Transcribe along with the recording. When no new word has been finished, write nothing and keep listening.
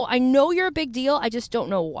I know you're a big deal. I just don't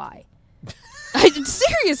know why.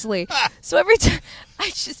 Seriously. So every time,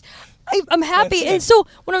 I'm happy. And so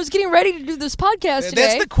when I was getting ready to do this podcast today.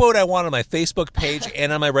 That's the quote I want on my Facebook page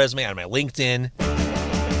and on my resume, on my LinkedIn.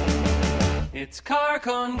 It's car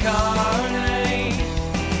con carne.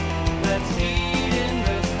 Let's eat in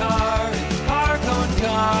the car. It's car con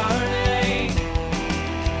carne.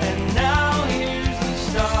 And now here's the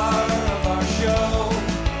star of our show,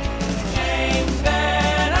 James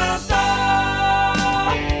Van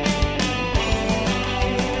Alstyne.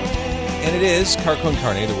 And it is Car Con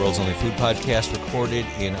Carne, the world's only food podcast recorded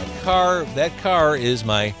in a car. That car is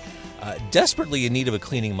my desperately in need of a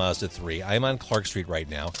cleaning Mazda 3. I'm on Clark Street right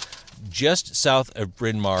now, just south of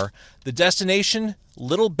Bryn Mawr. The destination,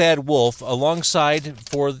 Little Bad Wolf, alongside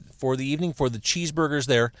for the evening for the cheeseburgers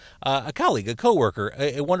there, a colleague, a coworker,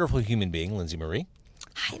 a wonderful human being, Lindsay Marie.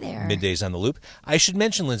 Hi there. Middays on the Loop. I should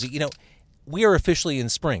mention, Lindsay, we are officially in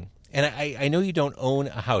spring. And I know you don't own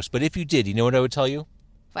a house, but if you did, you know what I would tell you?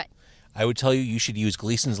 What? I would tell you should use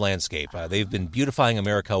Gleason's Landscape. They've been beautifying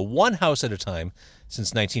America one house at a time since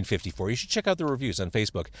 1954. You should check out their reviews on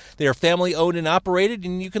Facebook. They are family-owned and operated,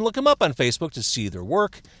 and you can look them up on Facebook to see their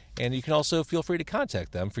work. And you can also feel free to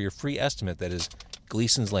contact them for your free estimate. That is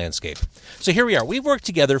Gleason's Landscape. So here we are. We've worked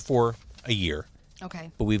together for a year.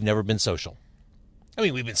 Okay. But we've never been social. I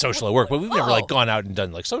mean, we've been social at work, but we've never gone out and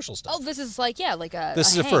done social stuff. Oh, this is like a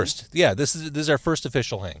This is a hang. first. Yeah, this is our first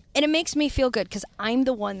official hang. And it makes me feel good because I'm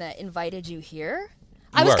the one that invited you here.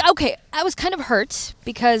 You are. I was kind of hurt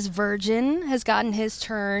because Virgin has gotten his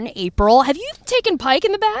turn April. Have you taken Pike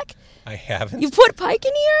in the back? I haven't. You put Pike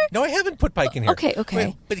in here? No, I haven't put Pike in here.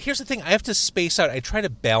 Okay. But here's the thing. I have to space out. I try to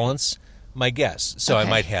balance my guests. So I Okay.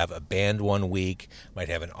 might have a band one week, might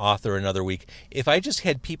have an author another week. If I just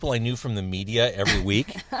had people I knew from the media every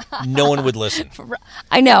week, no one would listen.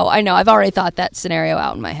 I know. I've already thought that scenario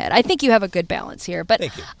out in my head. I think you have a good balance here. But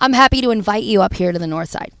Thank you. I'm happy to invite you up here to the north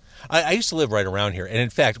side. I used to live right around here. And in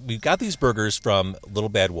fact, we've got these burgers from Little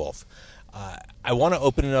Bad Wolf. I want to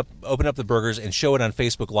open up the burgers and show it on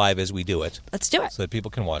Facebook Live as we do it. Let's do it. So that people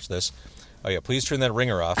can watch this. Oh, yeah, please turn that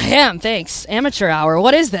ringer off. I am, thanks. Amateur hour.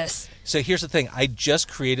 What is this? So here's the thing. I just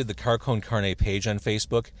created the Car Con Carne page on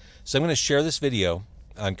Facebook. So I'm going to share this video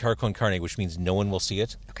on Car Con Carne, which means no one will see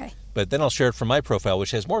it. Okay. But then I'll share it from my profile, which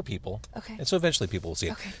has more people. Okay. And so eventually people will see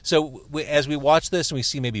it. Okay. So as we watch this and we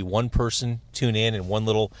see maybe one person tune in and one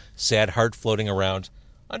little sad heart floating around,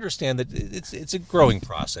 understand that it's a growing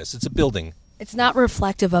process. It's a building. It's not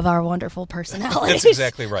reflective of our wonderful personalities. That's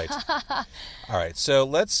exactly right. All right. So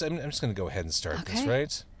I'm just going to go ahead and start this,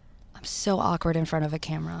 right? I'm so awkward in front of a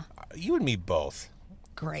camera. You and me both.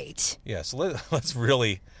 Great. Yeah. So let's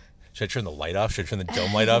really. Should I turn the light off? Should I turn the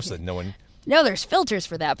dome light off so that no one... No, there's filters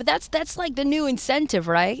for that, but that's like the new incentive,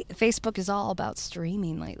 right? Facebook is all about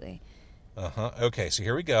streaming lately. Uh-huh. Okay, so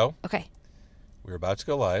here we go. Okay. We're about to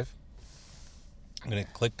go live. I'm going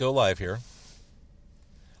to click go live here.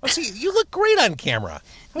 Oh, see, you look great on camera.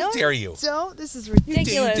 How dare you? Don't. This is You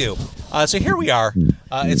ridiculous. do. So here we are.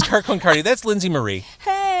 It's Car Con Carne. That's Lindsay Marie.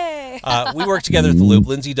 Hey. We work together at the Loop.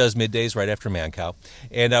 Lindsay does middays right after Mancow.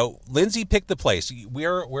 And Lindsay picked the place.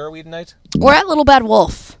 Where are we tonight? We're at Little Bad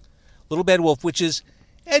Wolf. Little Bad Wolf, which is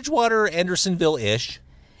Edgewater, Andersonville-ish.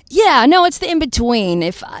 Yeah, no, it's the in-between.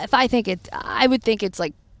 If I think it, I would think it's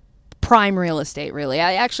like prime real estate, really.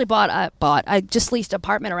 I actually I just leased an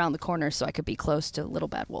apartment around the corner so I could be close to Little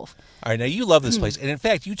Bad Wolf. All right, now you love this place. And in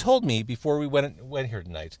fact, you told me before we went here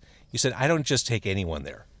tonight, you said, I don't just take anyone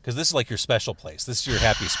there. Because this is like your special place. This is your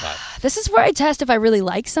happy spot. This is where I test if I really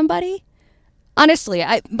like somebody. Honestly,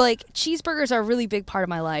 cheeseburgers are a really big part of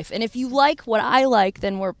my life. And if you like what I like,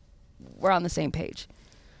 then we're on the same page.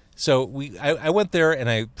 So I went there and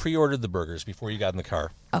I pre-ordered the burgers before you got in the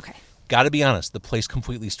car. Okay. Got to be honest, the place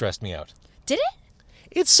completely stressed me out. Did it?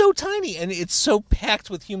 It's so tiny and it's so packed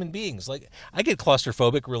with human beings. Like I get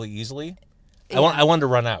claustrophobic really easily. Yeah. I wanted to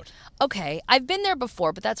run out. Okay, I've been there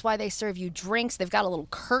before, but that's why they serve you drinks. They've got a little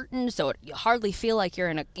curtain, so you hardly feel like you're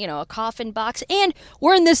in a coffin box. And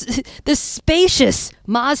we're in this spacious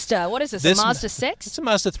Mazda. What is this? A Mazda 6? It's a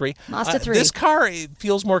Mazda 3. Mazda 3. This car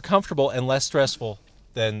feels more comfortable and less stressful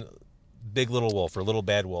than Big Little Wolf or Little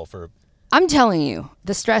Bad Wolf or. I'm telling you,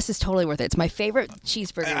 the stress is totally worth it. It's my favorite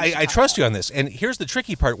cheeseburger. I trust you on this. And here's the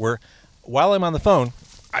tricky part where while I'm on the phone,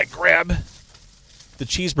 I grab the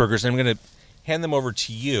cheeseburgers and I'm going to hand them over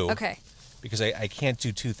to you. Okay. Because I can't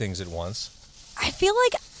do two things at once. I feel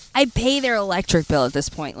like I pay their electric bill at this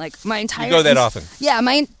point. Like my entire. You go that often? Yeah,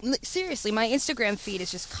 seriously, my Instagram feed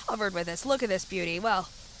is just covered with this. Look at this beauty. Well.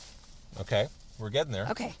 Okay, we're getting there.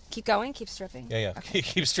 Okay, keep going. Keep stripping. Yeah. Okay.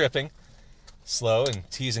 Keep stripping, slow and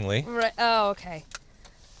teasingly. Right. Oh, okay.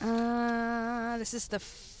 This is the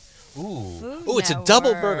Ooh. Food Ooh, it's a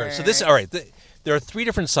double Network. burger. So this, all right, there are 3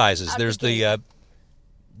 different sizes. Out There's the the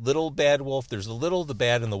little bad wolf, there's the little, the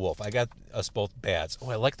bad, and the wolf. I got us both bads. Oh,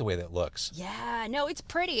 I like the way that looks. Yeah, no, it's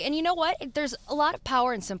pretty. And you know what? There's a lot of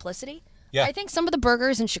power in simplicity. Yeah. I think some of the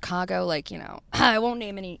burgers in Chicago, like, I won't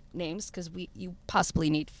name any names because you possibly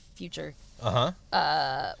need future, Uh-huh.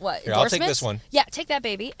 what, Here, I'll take endorsements? this one. Yeah, take that,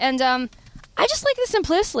 baby. And I just like the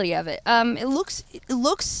simplicity of it. It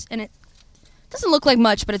looks, and it doesn't look like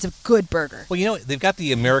much, but it's a good burger. Well, they've got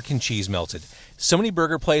the American cheese melted. So many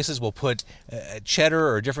burger places will put cheddar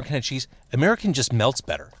or a different kind of cheese. American just melts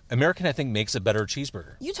better. American, I think, makes a better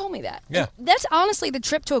cheeseburger. You told me that. Yeah. And that's honestly the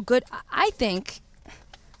trip to a good, I think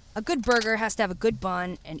a good burger has to have a good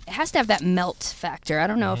bun and it has to have that melt factor. I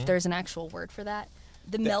don't know if there's an actual word for that.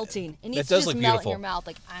 The melting. It needs to does just look melt beautiful. in your mouth.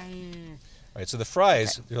 Like, All right, so the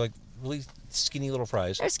fries, they're like really skinny little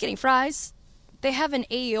fries. they're skinny fries. They have an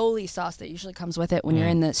aioli sauce that usually comes with it when you're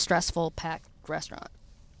in the stressful, packed restaurant.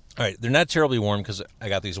 All right, they're not terribly warm because I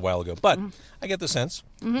got these a while ago, but I get the sense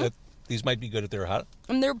that these might be good if they're hot.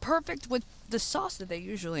 And they're perfect with the sauce that they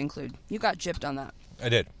usually include. You got gypped on that. I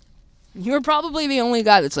did. You were probably the only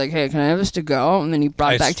guy that's like, hey, can I have this to go? And then you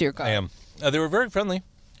brought it back to your car. I am. They were very friendly.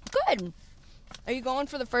 Good. Are you going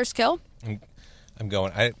for the first kill? I'm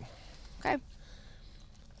going. I Okay.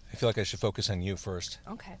 feel like I should focus on you first.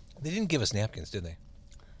 Okay. They didn't give us napkins, did they?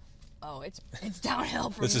 Oh, it's downhill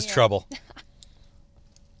from This is here. trouble.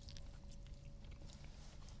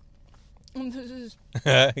 This is You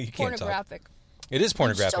can't talk. pornographic. It is It's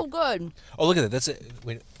pornographic. so good. Oh, look at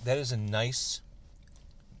that. That is a nice.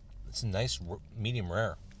 It's a nice medium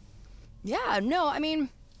rare. Yeah, no, I mean,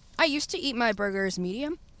 I used to eat my burgers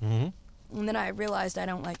medium. Mm-hmm. And then I realized I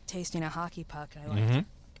don't like tasting a hockey puck. I like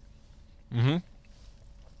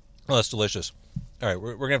Oh, that's delicious. All right,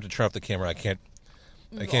 we're gonna have to turn off the camera. I can't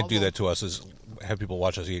do that to us. Is have people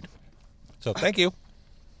watch us eat. So thank you.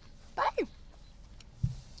 Bye.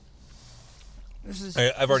 This is.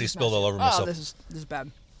 I've already spilled all over myself. Oh, this is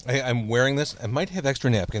bad. I'm wearing this. I might have extra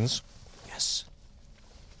napkins. Yes.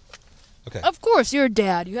 Okay. Of course, you're a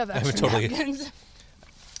dad. You have extra totally- napkins.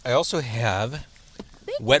 I also have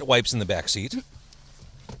wet wipes in the back seat.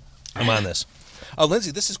 I'm on this. Oh,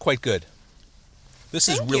 Lindsay, this is quite good. This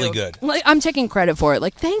is Thank really you. good. Like, I'm taking credit for it.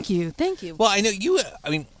 Like, thank you. Well, I know you. I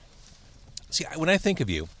mean, see, when I think of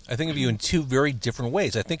you in 2 very different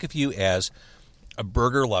ways. I think of you as a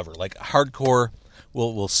burger lover, like hardcore.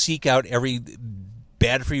 Will seek out every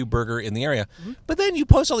bad for you burger in the area. But then you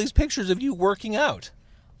post all these pictures of you working out.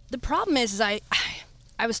 The problem is I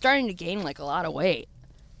was starting to gain like a lot of weight.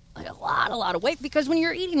 Like a lot of weight, because when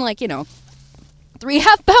you're eating like, 3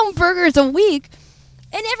 half-pound burgers a week,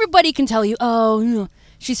 and everybody can tell you, oh,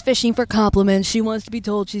 she's fishing for compliments. She wants to be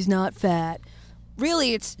told she's not fat.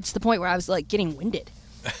 Really, it's the point where I was like getting winded.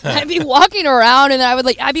 I'd be walking around and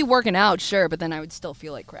then I'd be working out, sure, but then I would still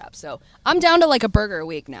feel like crap. So I'm down to like a burger a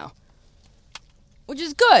week now, which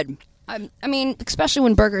is good. I mean, especially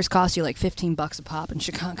when burgers cost you like $15 a pop in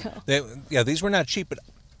Chicago. These were not cheap, but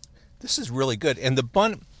this is really good. And the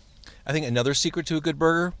bun, I think another secret to a good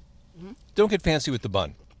burger, don't get fancy with the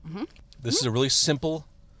bun. This is a really simple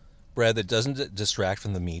bread that doesn't distract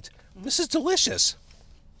from the meat. This is delicious.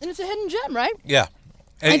 And it's a hidden gem, right? Yeah.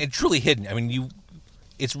 And it's truly hidden. I mean,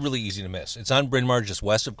 it's really easy to miss. It's on Bryn Mawr, just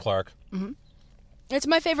west of Clark. It's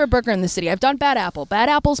my favorite burger in the city. I've done Bad Apple. Bad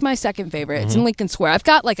Apple's my second favorite. It's in Lincoln Square. I've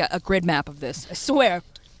got like a grid map of this, I swear,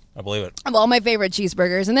 I believe it. of all my favorite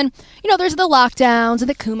cheeseburgers. And then, there's the Lockdowns and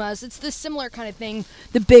the Kumas. It's this similar kind of thing.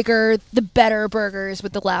 The bigger, the better burgers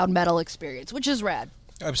with the loud metal experience, which is rad.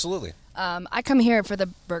 Absolutely. I come here for the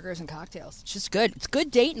burgers and cocktails. It's just good. It's good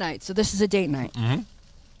date night, so this is a date night.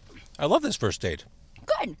 I love this first date.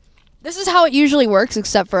 Good. This is how it usually works,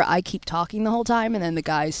 except for I keep talking the whole time, and then the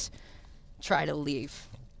guys try to leave.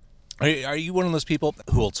 Are you one of those people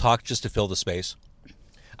who will talk just to fill the space?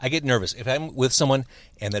 I get nervous. If I'm with someone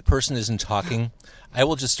and that person isn't talking, I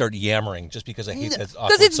will just start yammering just because I hate that awkward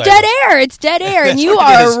Because it's silence. dead air. It's dead air, and you It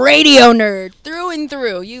is. are a radio nerd through and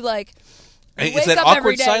through. You wake It's that up every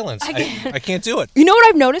awkward day. silence. I can't do it. You know what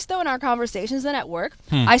I've noticed though in our conversations then at work?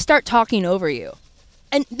 I start talking over you,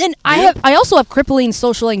 and then I also have crippling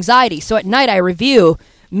social anxiety. So at night I review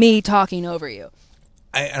me talking over you.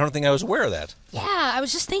 I don't think I was aware of that. Yeah, I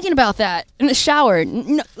was just thinking about that in the shower,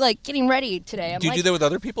 like getting ready today. I'm Do you like, do that with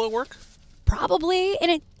other people at work? probably,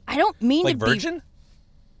 and I don't mean Like to Virgin?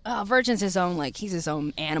 be. Virgin's his own, like he's his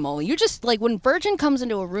own animal. You just like when Virgin comes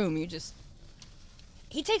into a room,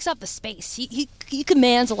 he takes up the space. He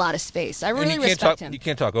commands a lot of space. I really And you can't respect talk. him. You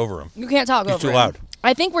can't talk over him. You can't talk He's over too him. loud.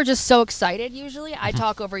 I think we're just so excited. Usually, I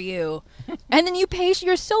talk over you, and then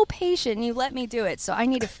you're so patient. And you let me do it. So I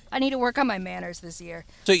need to work on my manners this year.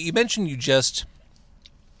 So you mentioned you just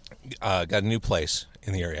got a new place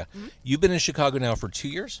in the area. Mm-hmm. You've been in Chicago now for 2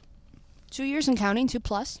 years? 2 years and counting,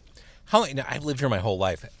 2+. How long? Now, I've lived here my whole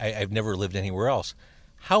life. I've never lived anywhere else.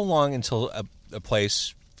 How long until a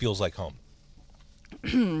place feels like home?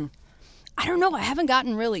 I don't know. I haven't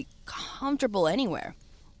gotten really comfortable anywhere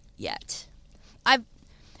yet.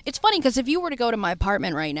 It's funny because if you were to go to my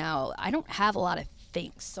apartment right now, I don't have a lot of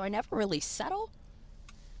things, so I never really settle.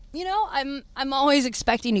 You know, I'm always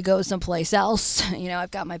expecting to go someplace else. You know, I've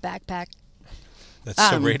got my backpack. That's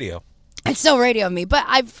so radio. It's so radio of me, but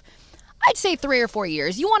I'd say 3 or 4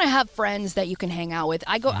 years. You want to have friends that you can hang out with.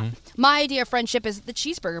 My idea of friendship is the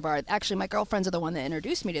Cheeseburger Bar. Actually, my girlfriends are the one that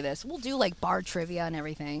introduced me to this. We'll do like bar trivia and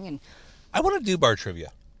everything. And I want to do bar trivia.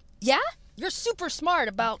 yeah, you're super smart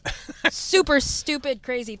about super stupid,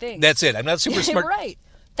 crazy things. That's it. I'm not super smart. Right.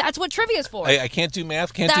 That's what trivia's for. I can't do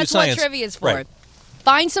math, can't do That's science. what trivia is for. Right.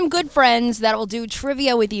 Find some good friends that will do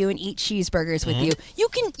trivia with you and eat cheeseburgers with you.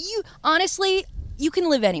 Honestly, you can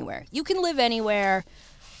live anywhere. You can live anywhere.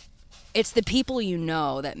 It's the people you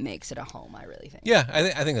know that makes it a home, I really think. Yeah,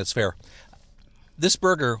 I think that's fair. This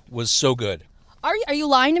burger was so good. Are you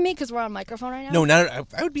lying to me because we're on microphone right now? No,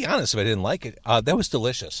 I would be honest if I didn't like it. That was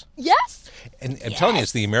delicious. Yes. And I'm telling you,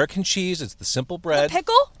 it's the American cheese. It's the simple bread. The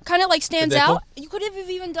pickle kind of like stands The pickle? out. You could have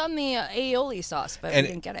even done the aioli sauce, but And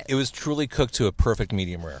we didn't get it. it was truly cooked to a perfect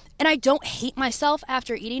medium rare. And I don't hate myself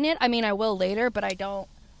after eating it. I mean, I will later, but I don't.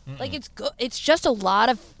 Like, it's good. It's just a lot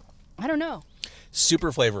of, I don't know.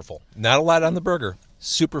 Super flavorful. Not a lot on the burger.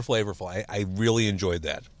 Super flavorful. I really enjoyed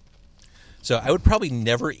that. So I would probably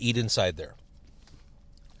never eat inside there.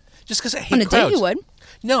 Just because I hate On a crowds. date, you would.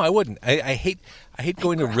 No, I wouldn't. I hate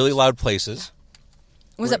going to really loud places.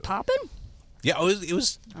 Was it popping? Yeah, it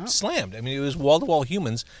was slammed. I mean, it was wall-to-wall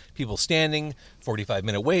humans, people standing,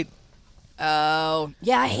 45-minute wait. Oh,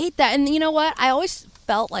 yeah, I hate that. And you know what? I always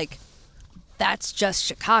felt like that's just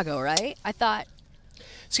Chicago, right? I thought,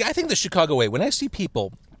 See, I think the Chicago way, when I see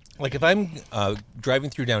people, like if I'm driving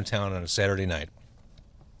through downtown on a Saturday night,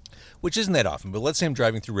 which isn't that often, but let's say I'm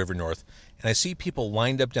driving through River North, and I see people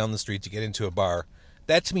lined up down the street to get into a bar,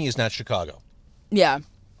 that to me is not Chicago. yeah,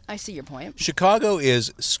 I see your point. Chicago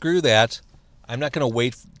is, screw that, I'm not going to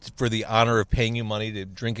wait for the honor of paying you money to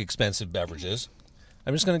drink expensive beverages.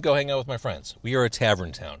 I'm just going to go hang out with my friends. We are a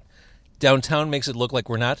tavern town. Downtown makes it look like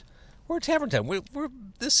we're not. We're a tavern town.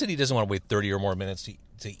 This city doesn't want to wait 30 or more minutes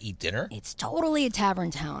to eat dinner. It's totally a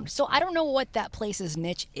tavern town. So I don't know what that place's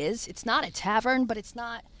niche is. It's not a tavern, but it's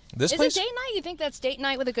not. This is place? it date night? You think that's date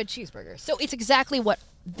night with a good cheeseburger? So it's exactly what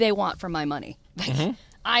they want for my money. Like,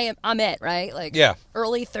 I'm it, right? Like, Yeah.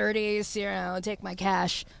 early 30s, you know, take my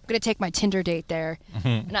cash. I'm going to take my Tinder date there.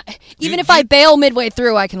 And you- I bail midway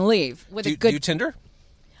through, I can leave with a Do good. you Tinder?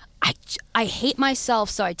 I hate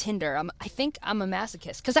myself, so I Tinder. I think I'm a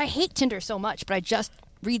masochist because I hate Tinder so much, but I just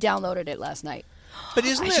re-downloaded it last night. But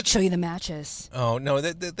isn't I that... should show you the matches. Oh, no,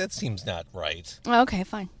 that seems not right. Oh, okay,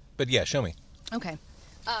 fine. But yeah, show me. Okay.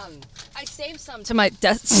 I saved some to my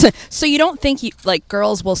desk, so you don't think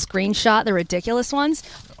girls will screenshot the ridiculous ones.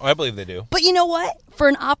 Oh, I believe they do. But you know what? For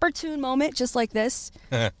an opportune moment just like this,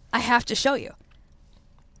 I have to show you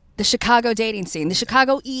the Chicago dating scene, the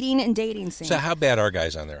Chicago eating and dating scene. So how bad are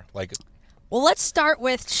guys on there? Like, Well, let's start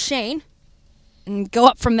with Shane and go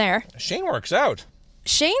up from there. Shane works out.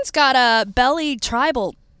 Shane's got a belly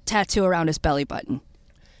tribal tattoo around his belly button.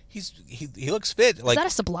 He looks fit. Like, Is that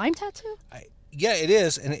a Sublime tattoo? yeah, it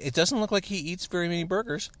is, and it doesn't look like he eats very many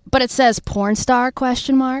burgers. But it says porn star ?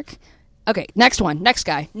 Okay, next one. Next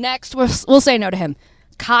guy. Next, we'll say no to him.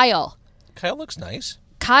 Kyle. Kyle looks nice.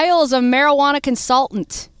 Kyle is a marijuana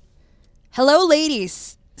consultant. Hello,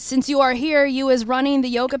 ladies. Since you are here, you is running the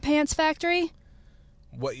Yoga Pants Factory?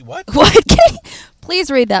 What? What? Please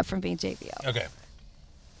read that from BJBO. Okay.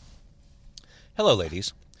 Hello,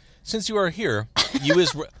 ladies. Since you are here, you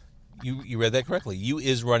is you read that correctly. You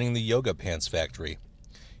is running the Yoga Pants Factory.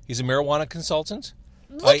 He's a marijuana consultant.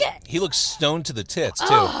 He looks stoned to the tits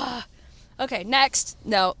too. Okay, next.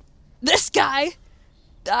 No, this guy.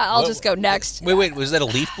 I'll just go next. Wait. Was that a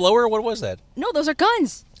leaf blower? What was that? No, those are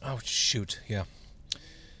guns. Oh shoot! Yeah.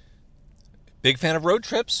 Big fan of road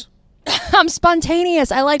trips. I'm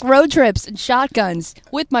spontaneous. I like road trips and shotguns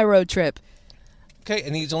with my road trip. Okay,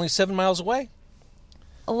 and he's only 7 miles away.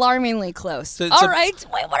 Alarmingly close. So it's All right.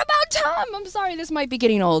 Wait, what about Tom? I'm sorry, this might be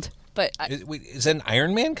getting old, but I Is that an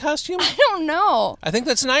Iron Man costume? don't know. I think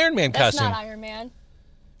that's an Iron Man That's costume. not Iron Man.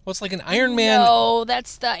 Well, it's like an Iron Man. No,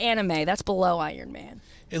 that's the anime. That's below Iron Man.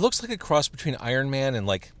 It looks like a cross between Iron Man and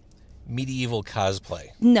like medieval cosplay.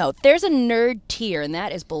 No, there's a nerd tier, and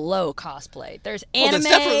that is below cosplay. There's anime.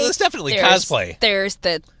 That's definitely cosplay. There's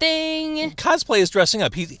the thing. Cosplay is dressing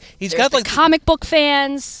up. He's There's got the like comic book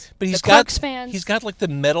fans. but he's the got Clerks fans. he's got like the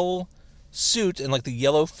metal suit and like the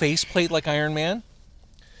yellow faceplate like Iron Man.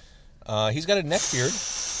 He's got a neck beard.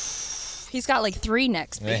 He's got like 3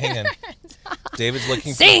 necks. Hang on. David's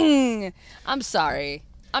looking. Sing. I'm sorry.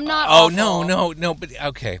 I'm not. Oh awful. no! But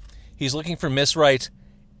okay, he's looking for Miss Right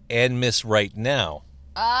and Miss Right now.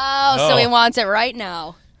 Oh, so he wants it right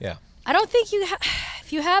now. Yeah. I don't think you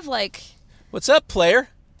if you have like. What's up, player?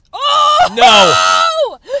 Oh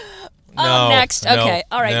No. No. Next. No, Okay.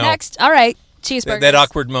 All right. no. Next. All right. Cheeseburgers. That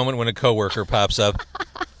awkward moment when a coworker pops up,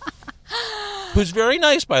 who's very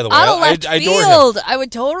nice, by the way. Out of left I adore field. him. I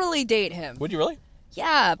would totally date him. Would you really?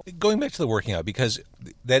 Yeah. Going back to the working out, because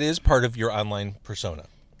that is part of your online persona.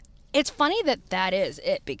 It's funny that is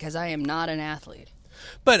it, because I am not an athlete.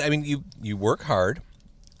 But I mean, you work hard.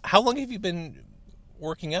 How long have you been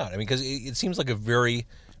working out? I mean, because it seems like a very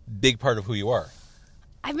big part of who you are.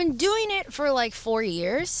 I've been doing it for like 4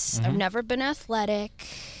 years. Mm-hmm. I've never been athletic.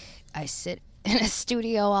 I sit in a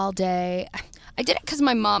studio all day. I did it because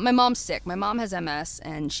my mom's sick. My mom has MS,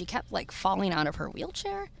 and she kept like falling out of her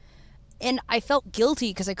wheelchair. And I felt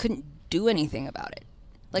guilty because I couldn't do anything about it.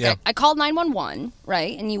 Like, Yeah. I called 911,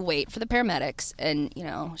 right? And you wait for the paramedics, and, you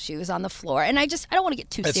know, she was on the floor. And I don't want to get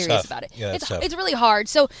too That's serious tough. about it. Yeah, that's tough. It's really hard.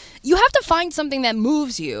 So you have to find something that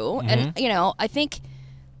moves you. Mm-hmm. And, you know, I think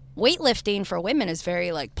weightlifting for women is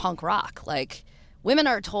very, like, punk rock. Like, women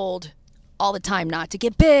are told all the time not to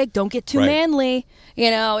get big, don't get too Right. manly.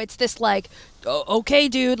 You know, it's this, like, okay,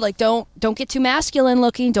 dude, like, don't get too masculine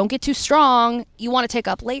looking, don't get too strong. You want to take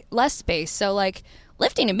up less space. So, like,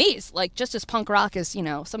 lifting to me is like just as punk rock as, you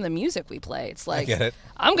know, some of the music we play. It's like, get it.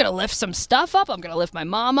 I'm going to lift some stuff up. I'm going to lift my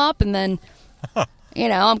mom up, and then, you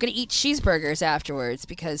know, I'm going to eat cheeseburgers afterwards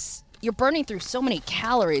because you're burning through so many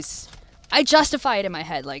calories. I justify it in my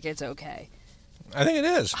head like it's okay. I think it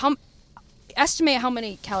is. Estimate how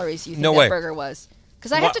many calories you think No that way. burger was.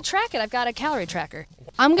 Because I have to track it. I've got a calorie tracker.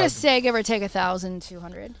 I'm going to say give or take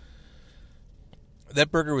 1,200.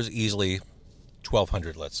 That burger was easily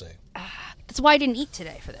 1,200, let's say. That's why I didn't eat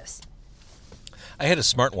today for this. I had a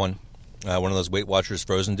Smart One, one of those Weight Watchers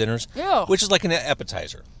frozen dinners, Ew. which is like an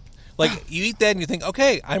appetizer. Like, you eat that and you think,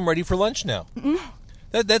 okay, I'm ready for lunch now.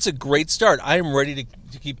 That's a great start. I'm ready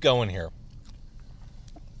to keep going here.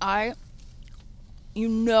 You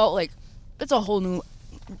know, like, that's a whole new...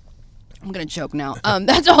 I'm going to choke now.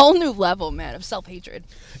 That's a whole new level, man, of self-hatred.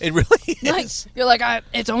 It really Like, is. you're like,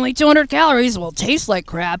 it's only 200 calories. Well, it tastes like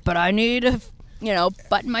crap, but I need to, you know,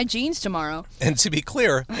 button my jeans tomorrow. And to be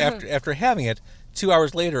clear, after having it, 2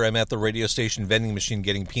 hours later, I'm at the radio station vending machine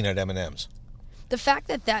getting peanut M&Ms. The fact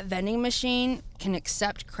that vending machine can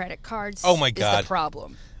accept credit cards Oh, my is God. the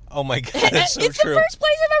problem. Oh my God, that's so It's true. the first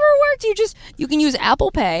place I've ever worked. You can use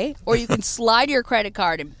Apple Pay, or you can slide your credit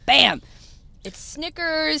card, and bam, it's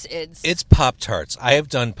Snickers. It's Pop-Tarts. I have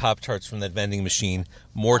done Pop-Tarts from that vending machine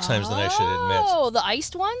more times than I should admit. Oh, the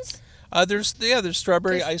iced ones. There's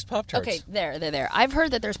strawberry iced Pop-Tarts. Okay, they're there. I've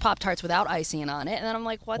heard that there's Pop-Tarts without icing on it, and then I'm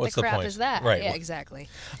like, what What's the the crap point? is that? Right. Yeah, exactly.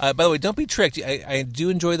 By the way, don't be tricked. I do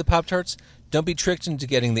enjoy the Pop-Tarts. Don't be tricked into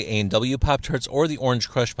getting the A&W Pop-Tarts or the Orange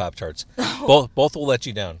Crush Pop-Tarts. Both will let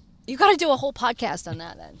you down. You got to do a whole podcast on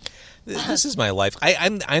that then. This is my life.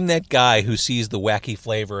 I'm that guy who sees the wacky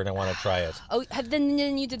flavor and I want to try it. Oh,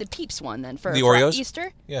 then you did the Peeps one then for The Oreos?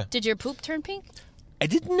 Easter? Yeah. Did your poop turn pink? I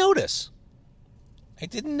didn't notice. I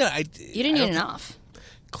didn't know. You didn't eat enough.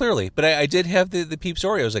 Clearly, but I did have the Peeps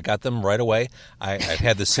Oreos. I got them right away. I've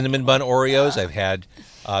had the cinnamon bun Oreos. I've had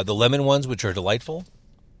the lemon ones, which are delightful.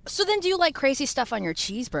 So then do you like crazy stuff on your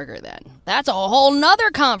cheeseburger then? That's a whole nother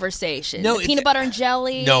conversation. No, The peanut butter and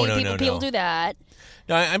jelly. No. People do that.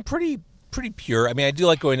 No, I'm pretty pure. I mean, I do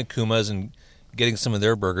like going to Kuma's and getting some of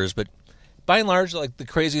their burgers, but by and large, like the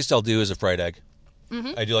craziest I'll do is a fried egg.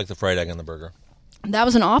 Mm-hmm. I do like the fried egg on the burger. That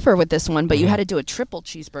was an offer with this one, but you had to do a triple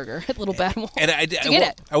cheeseburger at Little Bad Wolf And to get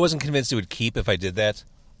it. I wasn't convinced it would keep if I did that.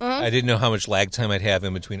 I didn't know how much lag time I'd have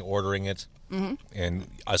in between ordering it and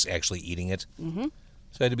us actually eating it. Mm-hmm.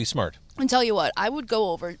 So I had to be smart. And tell you what, I would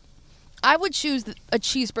choose a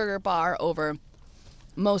cheeseburger bar over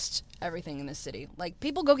most everything in this city. Like,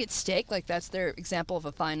 people go get steak, like that's their example of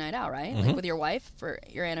a fine night out, right? Like with your wife for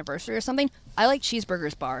your anniversary or something. I like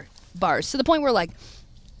cheeseburgers bars to the point where, like,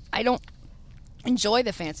 I don't enjoy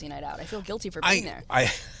the fancy night out. I feel guilty for being there.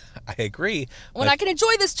 I agree. When I can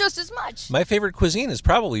enjoy this just as much. My favorite cuisine is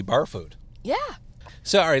probably bar food. Yeah.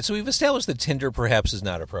 So, all right, so we've established that Tinder perhaps is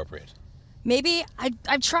not appropriate. Maybe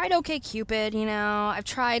I've tried OkCupid, you know. I've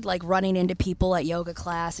tried like running into people at yoga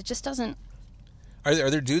class. It just doesn't. Are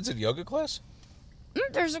there dudes at yoga class?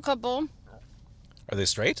 There's a couple. Are they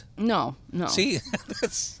straight? No. See,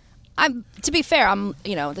 that's To be fair,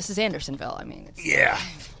 this is Andersonville. I mean, yeah.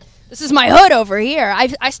 This is my hood over here.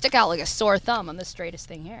 I stick out like a sore thumb. I'm the straightest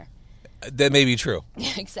thing here. That may be true.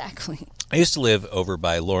 Yeah, exactly. I used to live over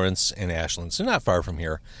by Lawrence and Ashland, so not far from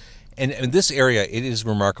here. And in this area, it is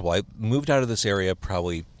remarkable. I moved out of this area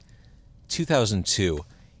probably 2002.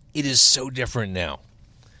 It is so different now.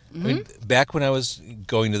 I mean, back when I was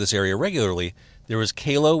going to this area regularly, there was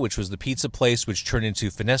Kalo, which was the pizza place, which turned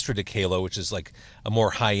into Finestra de Kalo, which is like a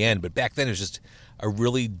more high-end. But back then, it was just a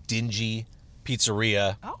really dingy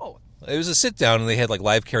pizzeria. Oh. It was a sit-down, and they had like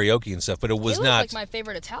live karaoke and stuff, but it was Kalo's not. like my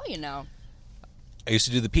favorite Italian now. I used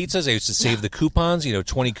to do the pizzas. I used to save the coupons.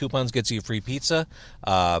 20 coupons gets you a free pizza.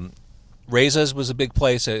 Reza's was a big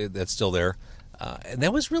place. That's still there. And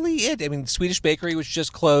that was really it. I mean, Swedish Bakery was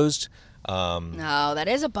just closed. No, that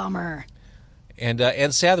is a bummer. And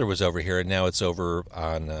Sather was over here, and now it's over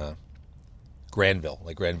on Granville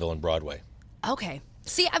and Broadway. Okay.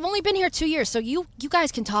 See, I've only been here 2 years, so you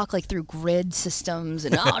guys can talk like through grid systems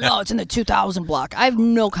and no, it's in the 2000 block. I have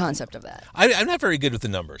no concept of that. I'm not very good with the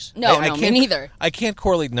numbers. No, I me neither. I can't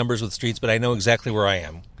correlate numbers with streets, but I know exactly where I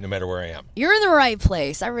am, no matter where I am. You're in the right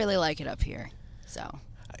place. I really like it up here. So.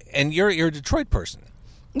 And you're a Detroit person.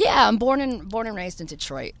 Yeah, I'm born and raised in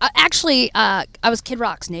Detroit. I was Kid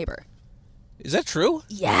Rock's neighbor. Is that true?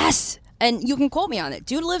 Yes. And you can quote me on it.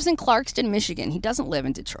 Dude lives in Clarkston, Michigan. He doesn't live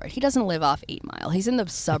in Detroit. He doesn't live off 8 Mile. He's in the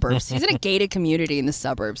suburbs. He's in a gated community in the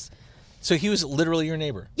suburbs. So he was literally your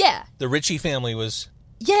neighbor? Yeah. The Ritchie family was...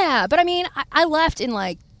 Yeah, but I mean, I left in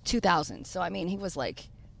like 2000. So I mean, he was like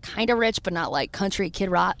kind of rich, but not like country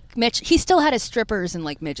Kid Rock. Mitch, he still had his strippers and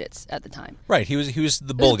like midgets at the time. Right. He was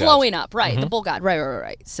the It bull was god. blowing up, right? The bull god,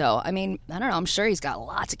 right. So I mean, I don't know. I'm sure he's got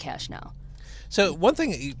lots of cash now. So one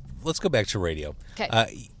thing, let's go back to radio.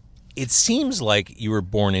 Okay. It seems like you were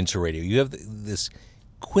born into radio. You have this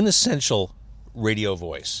quintessential radio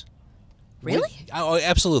voice. Really? Oh,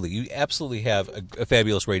 absolutely. You absolutely have a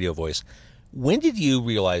fabulous radio voice. When did you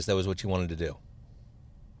realize that was what you wanted to do?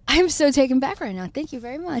 I'm so taken back right now. Thank you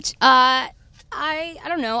very much. I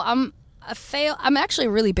don't know. I'm actually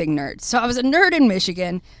a really big nerd. So I was a nerd in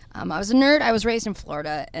Michigan. I was a nerd. I was raised in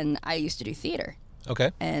Florida, and I used to do theater.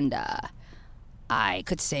 Okay. And I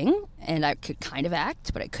could sing, and I could kind of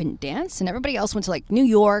act, but I couldn't dance. And everybody else went to like New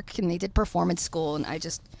York, and they did performance school. And I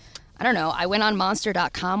don't know. I went on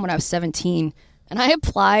Monster.com when I was 17, and I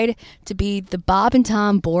applied to be the Bob and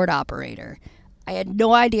Tom board operator. I had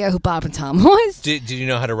no idea who Bob and Tom was. Did you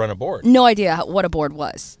know how to run a board? No idea what a board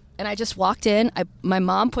was. And I just walked in. My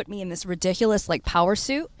mom put me in this ridiculous like power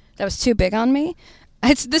suit that was too big on me.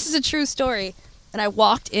 This is a true story. And I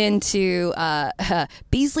walked into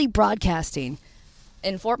Beasley Broadcasting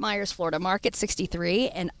in Fort Myers, Florida, Market 63,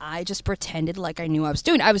 and I just pretended like I knew what I was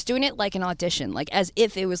doing. I was doing it like an audition, like as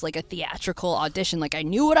if it was like a theatrical audition, like I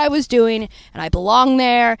knew what I was doing and I belonged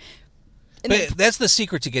there. But that's the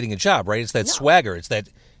secret to getting a job, right? It's that swagger. It's that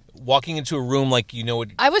walking into a room like you know what...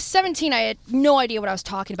 I was 17. I had no idea what I was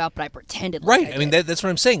talking about, but I pretended like Right. I mean, that's what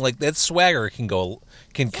I'm saying. Like, that swagger can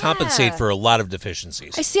compensate for a lot of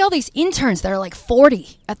deficiencies. I see all these interns that are like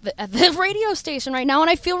 40 at the radio station right now, and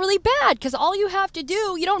I feel really bad because all you have to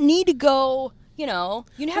do, you don't need to go, you don't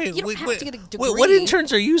have to get a degree. What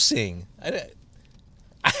interns are you seeing?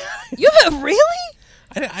 You have really?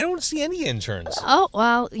 I don't see any interns. Oh,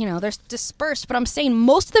 well, they're dispersed, but I'm saying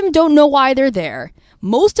most of them don't know why they're there.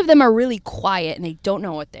 Most of them are really quiet, and they don't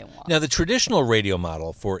know what they want. Now, the traditional radio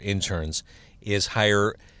model for interns is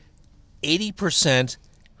hire 80%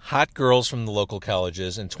 hot girls from the local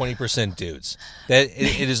colleges and 20% dudes. That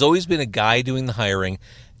it has always been a guy doing the hiring.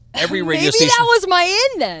 Every radio Maybe station... that was my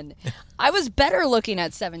in then. I was better looking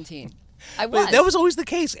at 17. I was. That was always the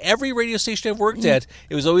case. Every radio station I've worked at,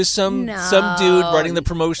 it was always some dude running the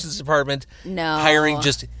promotions department, hiring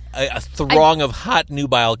just a throng of hot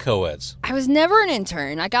nubile co-eds. I was never an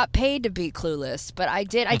intern. I got paid to be clueless, but I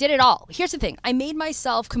did it all. Here's the thing. I made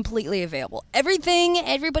myself completely available.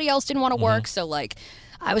 Everybody else didn't want to work, so like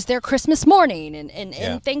I was there Christmas morning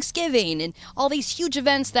and Thanksgiving and all these huge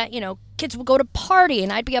events that, kids would go to party,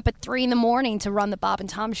 and I'd be up at 3 a.m. to run the Bob and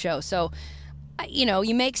Tom show. So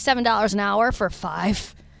you make $7 an hour for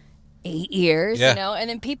 5-8 years, and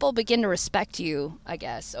then people begin to respect you, I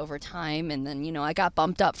guess, over time. And then, I got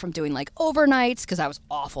bumped up from doing like overnights because I was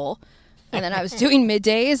awful. And then I was doing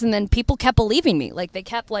middays, and then people kept believing me. Like they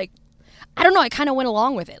kept I don't know, I kind of went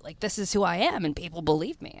along with it. Like, this is who I am, and people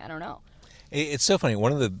believed me. I don't know. It's so funny.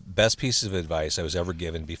 One of the best pieces of advice I was ever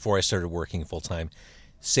given before I started working full time: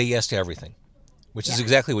 say yes to everything. Which is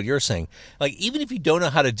exactly what you're saying. Like, even if you don't know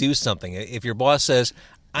how to do something, if your boss says,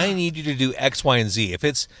 I need you to do X, Y, and Z, if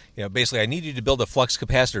it's, basically, I need you to build a flux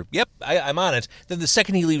capacitor, yep, I'm on it, then the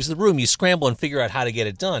second he leaves the room, you scramble and figure out how to get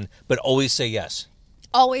it done, but always say yes.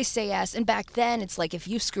 Always say yes. And back then, it's like if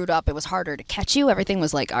you screwed up, it was harder to catch you. Everything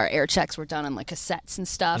was like our air checks were done on like cassettes and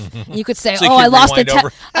stuff. And you could say, So you "Oh, could I lost the rewind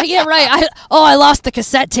over. yeah, right. I lost the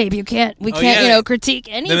cassette tape. We can't, critique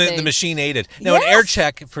anything." The machine ate it. Now, an air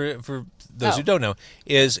check, for those who Oh. don't know,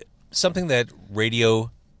 is something that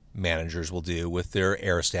radio managers will do with their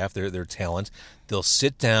air staff, their talent. They'll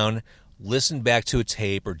sit down, listen back to a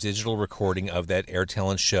tape or digital recording of that air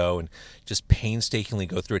talent show and just painstakingly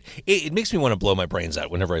go through it. It makes me want to blow my brains out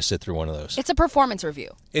whenever I sit through one of those. It's a performance review.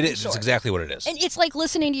 It is. It's exactly what it is. And it's like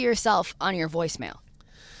listening to yourself on your voicemail.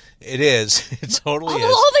 It is. It totally All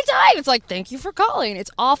is. the time. It's like, thank you for calling.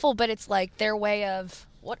 It's awful, but it's like their way of,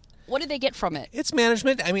 what did they get from it? It's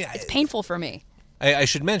management. I mean, It's painful for me. I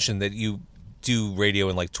should mention that you do radio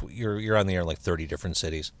in like you're on the air in like 30 different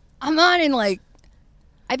cities, I'm on in like,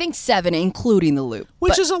 I think 7, including the loop.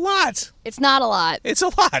 which But is a lot. it's not a lot. It's a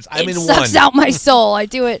lot. I'm it in sucks one. out my soul. I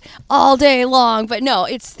do it all day long, but no,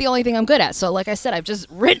 it's the only thing I'm good at. So, like I said, I've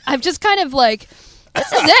just kind of like, this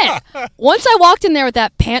is it. Once I walked in there with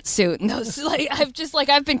that pantsuit and those, like,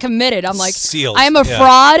 I've been committed. I'm like, Sealed. I am a Yeah.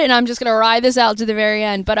 fraud, and I'm just gonna ride this out to the very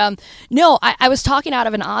end. But no, I was talking out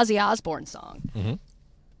of an Ozzy Osbourne song.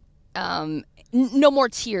 No More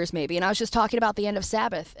Tears, maybe, and I was just talking about the end of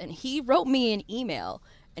Sabbath, and he wrote me an email,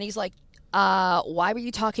 and he's like, why were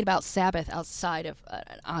you talking about Sabbath outside of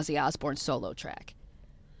an Ozzy Osbourne solo track?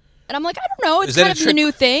 And I'm like, I don't know. It's Is that kind a of the trick-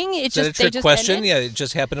 new thing. Is that a trick question? ended. Yeah, it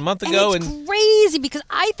just happened a month And ago, it's and crazy because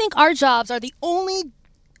I think our jobs are the only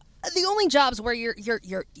jobs where you're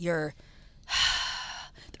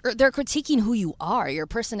they're critiquing who you are, your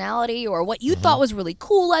personality, or what you thought was really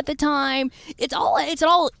cool at the time. It's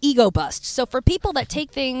all ego bust. So for people that take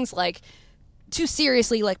things like too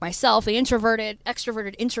seriously, like myself, the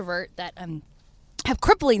extroverted introvert that have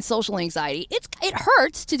crippling social anxiety, it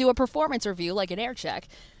hurts to do a performance review like an air check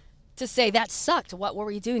to say that sucked. What were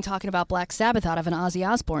you doing talking about Black Sabbath out of an Ozzy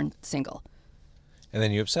Osbourne single? and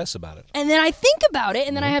then you obsess about it. And then I think about it,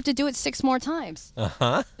 and then I have to do it 6 more times.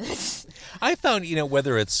 I found,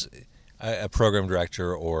 whether it's a program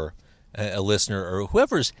director or a listener or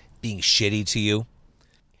whoever's being shitty to you,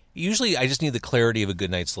 usually I just need the clarity of a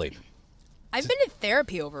good night's sleep. I've been in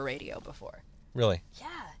therapy over radio before. Really. Yeah.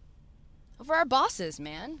 Over our bosses,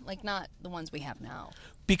 man. Like, not the ones we have now.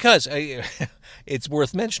 Because it's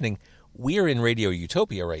worth mentioning, we are in Radio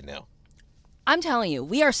Utopia right now. I'm telling you,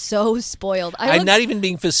 we are so spoiled. I'm not even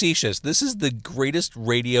being facetious. This is the greatest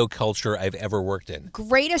radio culture I've ever worked in.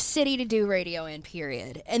 Greatest city to do radio in,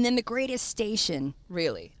 period. And then the greatest station,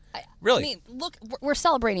 really. Really? I mean, look, we're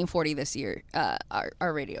celebrating 40 this year,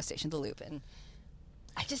 our radio station, The Loop. And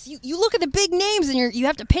I just, you look at the big names and you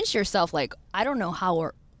have to pinch yourself like, I don't know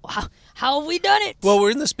how have we done it? Well, we're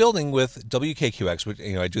in this building with WKQX, which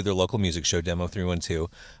I do their local music show, Demo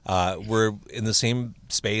 312. We're in the same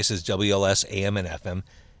space as WLS AM and FM,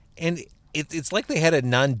 and it's like they had a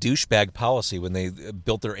non-douchebag policy when they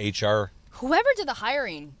built their HR. Whoever did the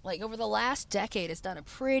hiring, like over the last decade, has done a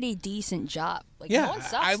pretty decent job. Like, Yeah, no one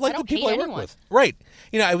sucks. I like the don't people hate I work anyone. with. Right.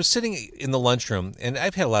 I was sitting in the lunchroom, and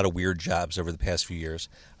I've had a lot of weird jobs over the past few years,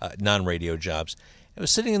 non-radio jobs. I was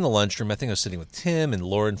sitting in the lunchroom. I think I was sitting with Tim and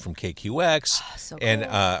Lauren from KQX, so and cool.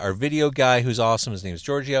 our video guy who's awesome. His name is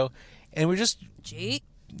Giorgio, and we're just Gee.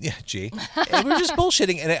 and we're just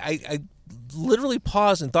bullshitting. And I literally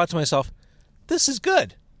paused and thought to myself, "This is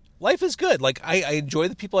good. Life is good. Like I enjoy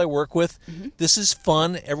the people I work with. Mm-hmm. This is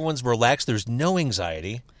fun. Everyone's relaxed. There's no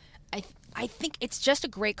anxiety." I think it's just a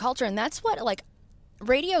great culture, and that's what, like,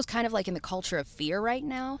 radio is kind of like in the culture of fear right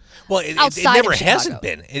now. Well, it Outside never of Chicago. hasn't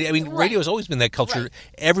been. Radio has always been that culture. Right.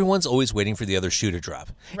 Everyone's always waiting for the other shoe to drop.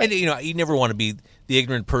 Right. And, you never want to be the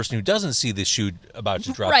ignorant person who doesn't see the shoe about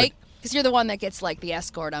to drop. Right. Because you're the one that gets, like, the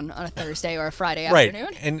escort on a Thursday or a Friday Right.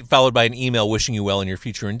 afternoon. And followed by an email wishing you well in your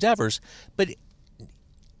future endeavors. But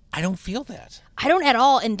I don't feel that. I don't at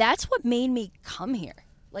all, and that's what made me come here.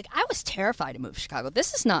 Like, I was terrified to move to Chicago.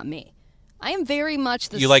 This is not me. I am very much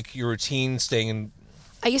the... You like your routine, staying in...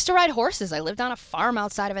 I used to ride horses. I lived on a farm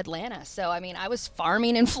outside of Atlanta. So, I mean, I was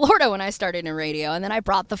farming in Florida when I started in radio. And then I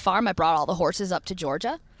brought all the horses up to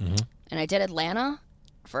Georgia. Mm-hmm. And I did Atlanta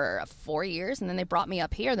for 4 years. And then they brought me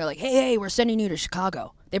up here. And they're like, hey, we're sending you to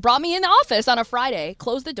Chicago. They brought me in the office on a Friday,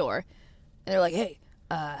 closed the door. And they're like, hey,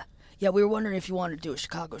 yeah, we were wondering if you wanted to do a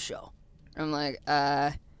Chicago show. And I'm like,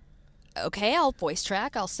 okay, I'll voice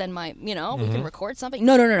track. I'll send my, we Mm-hmm. can record something.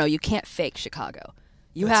 No. You can't fake Chicago.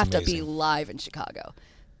 You That's have to be amazing. live in Chicago.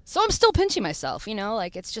 So I'm still pinching myself,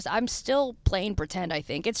 like it's just, I'm still playing pretend, I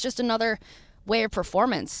think. It's just another way of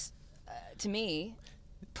performance to me,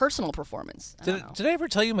 personal performance. I don't know. Did I ever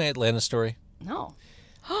tell you my Atlanta story? No.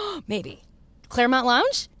 Maybe. Claremont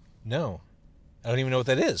Lounge? No. I don't even know what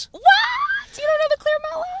that is. What? You don't know the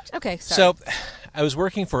Claremont Lounge? Okay, sorry. So, I was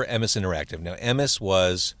working for Emis Interactive. Now,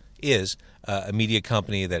 Emis is a media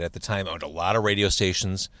company that at the time owned a lot of radio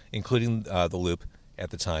stations, including The Loop at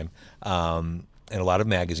the time, and a lot of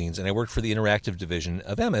magazines. And I worked for the interactive division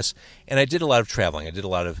of Emis, and I did a lot of traveling. I did a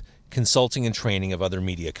lot of consulting and training of other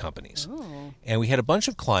media companies. Ooh. And we had a bunch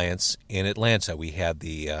of clients in Atlanta. We had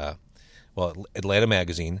the Atlanta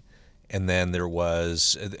Magazine. And then there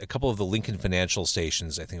was a couple of the Lincoln Financial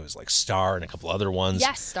stations. I think it was like Star and a couple other ones.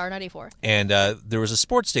 Yes, Star 94. And there was a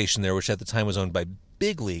sports station there, which at the time was owned by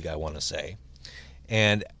Big League, I want to say.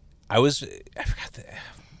 And I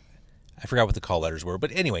forgot what the call letters were.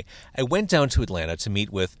 But anyway, I went down to Atlanta to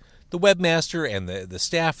meet with the webmaster and the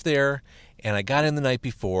staff there. And I got in the night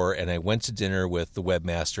before, and I went to dinner with the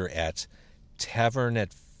webmaster at Tavern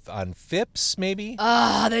on Phipps, maybe?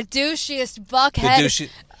 Ah, the douchiest buckhead.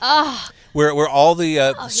 Where all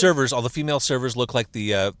the servers, all the female servers look like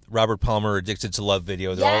the Robert Palmer Addicted to Love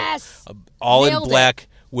video. They're Yes! all in Nailed black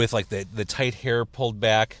with like the tight hair pulled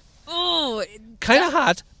back. Ooh, Kind of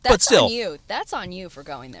hot, that's but still. on you. That's on you for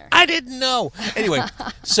going there. I didn't know. Anyway,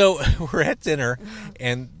 so we're at dinner,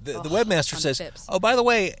 and the webmaster on says, Phipps. "Oh, by the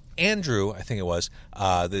way, Andrew, I think it was,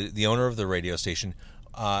 the owner of the radio station,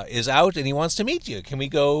 is out and he wants to meet you. Can we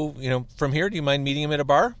go, from here? Do you mind meeting him at a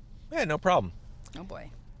bar?" Yeah, no problem. Oh, boy.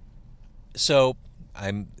 So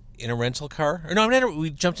I'm in a rental car. We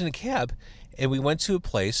jumped in a cab, and we went to a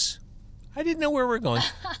place. I didn't know where we were going.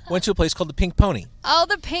 Went to a place called the Pink Pony, Oh,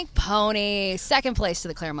 the Pink Pony. Second place to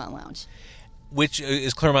the Claremont Lounge. which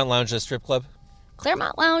is Claremont Lounge a strip club?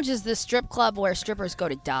 Claremont Lounge is the strip club where strippers go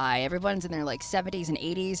to die. Everyone's in their 70s and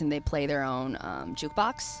 80s, and they play their own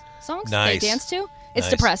jukebox songs Nice. they dance to. It's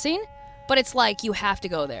Nice. depressing, but it's like you have to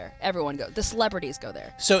go there. Everyone goes. The celebrities go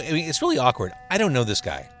there. So it's really awkward. I don't know this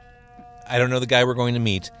guy. I don't know the guy we're going to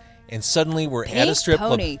meet, and suddenly we're at a Pink strip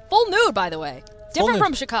Pony. club. Full nude, by the way. Different nude.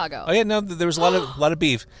 from Chicago. Oh yeah, no, there was a lot of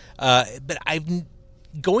beef. But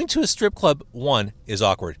going to a strip club, one, is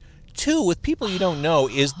awkward. Two, with people you don't know,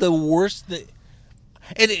 is the worst.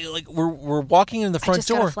 We're walking in the I front just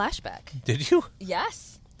door. got a flashback. Did you?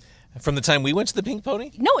 Yes. From the time we went to the Pink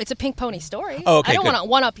Pony? No, it's a Pink Pony story. Oh, okay, I don't good. want to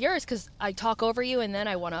one-up yours because I talk over you and then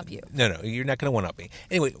I one-up you. No, you're not going to one-up me.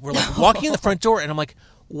 Anyway, we're walking in the front door, and I'm like,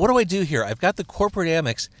 what do I do here? I've got the corporate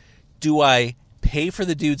Amex. Do I pay for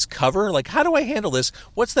the dude's cover? How do I handle this?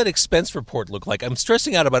 What's that expense report look like? I'm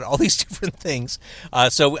stressing out about all these different things.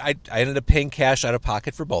 So I ended up paying cash out of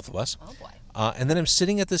pocket for both of us. Oh, boy. And then I'm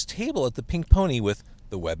sitting at this table at the Pink Pony with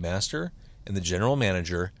the webmaster and the general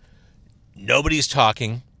manager. Nobody's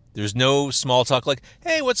talking. There's no small talk like,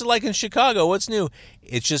 hey, what's it like in Chicago? What's new?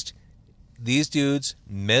 It's just these dudes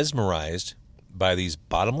mesmerized by these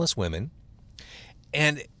bottomless women.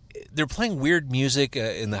 And they're playing weird music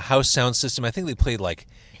in the house sound system. I think they played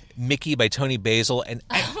Mickey by Tony Basil. And,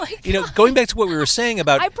 going back to what we were saying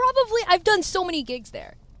about I've done so many gigs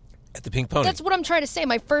there. at the Pink Pony. That's what I'm trying to say.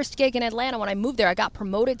 My first gig in Atlanta, when I moved there, I got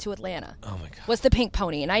promoted to Atlanta. Oh, my God. Was the Pink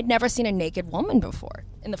Pony. And I'd never seen a naked woman before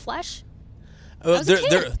in the flesh. was a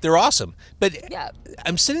kid. They're awesome. But Yeah.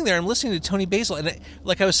 I'm sitting there, I'm listening to Tony Basil, and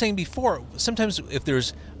like I was saying before, sometimes if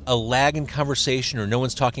there's a lag in conversation or no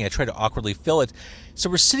one's talking, I try to awkwardly fill it. So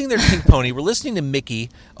we're sitting there at Pink Pony, we're listening to Mickey.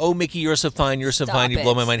 Oh, Mickey, you're so fine, you Stop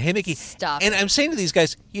blow my it. mind. Hey, Mickey. Stop and it. I'm saying to these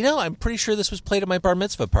guys, I'm pretty sure this was played at my bar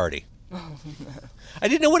mitzvah party. I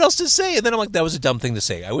didn't know what else to say, and then I'm like, that was a dumb thing to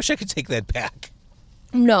say. I wish I could take that back.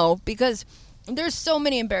 No, because there's so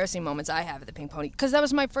many embarrassing moments I have at the Pink Pony because that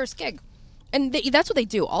was my first gig. And that's what they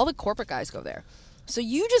do. All the corporate guys go there. So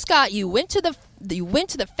you went to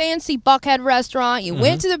the fancy Buckhead restaurant, you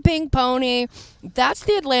went to the Pink Pony. That's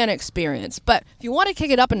the Atlanta experience. But if you want to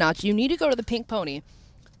kick it up a notch, you need to go to the Pink Pony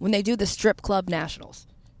when they do the Strip Club Nationals.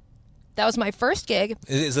 That was my first gig.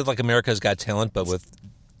 Is it like America's Got Talent, but with...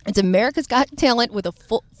 It's America's Got Talent with a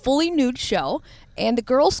fully nude show, and the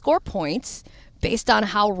girls score points based on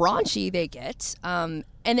how raunchy they get.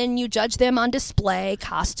 And then you judge them on display,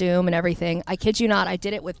 costume, and everything. I kid you not, I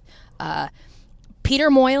did it with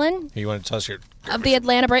Peter Moylan You want to tell us your... of the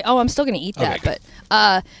Atlanta Braves. Oh, I'm still going to eat that. Okay.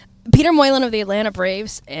 But Peter Moylan of the Atlanta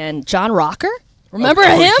Braves and John Rocker. Remember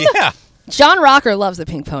Oh, him? Yeah. John Rocker loves the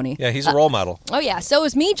Pink Pony. Yeah, he's a role model. Oh, yeah. So it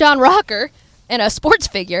was me, John Rocker, and a sports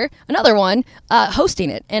figure, another one, hosting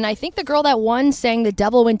it. And I think the girl that won sang "The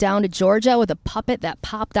Devil Went Down to Georgia" with a puppet that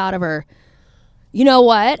popped out of her. You know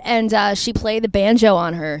what? And she played the banjo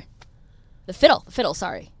on her. The fiddle,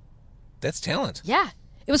 sorry. That's talent. Yeah.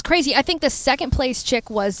 It was crazy. I think the second place chick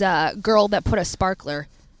was a girl that put a sparkler.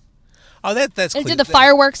 Oh, that's And did the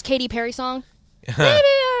fireworks Katy Perry song.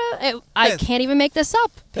 I can't even make this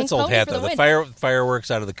up. That's old hat, though. The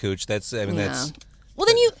fireworks out of the cooch. That's, I mean, that's... Well,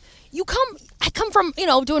 then I come from,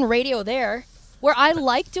 doing radio there, where I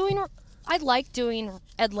like doing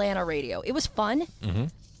Atlanta radio. It was fun. Mm-hmm.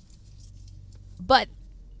 But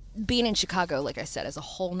being in Chicago, like I said, is a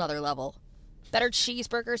whole nother level. Better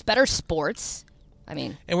cheeseburgers, better sports. I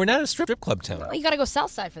mean... And we're not a strip club town. Well, you got to go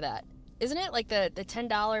south side for that. Isn't it? Like the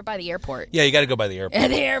 $10 by the airport. Yeah, you got to go by the airport. At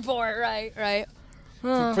the airport, right.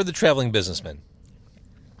 For the traveling businessman.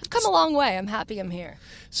 I've come a long way. I'm happy I'm here.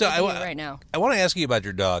 So right now. I want to ask you about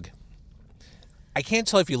your dog. I can't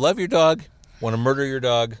tell if you love your dog, want to murder your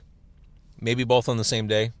dog, maybe both on the same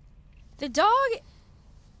day. The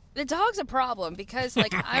dog's a problem because,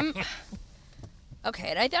 like, I'm... Okay,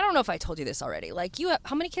 and I don't know if I told you this already. Like,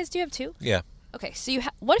 how many kids do you have? 2? Yeah. Okay, so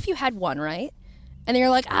what if you had one, right? And then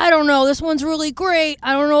you're like, I don't know, this one's really great.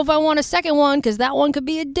 I don't know if I want a second one because that one could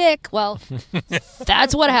be a dick. Well,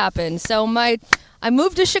 that's what happened. So I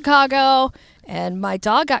moved to Chicago, and my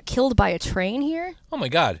dog got killed by a train here. Oh, my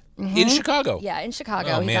God. Mm-hmm. In Chicago? Yeah, in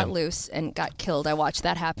Chicago. He got loose and got killed. I watched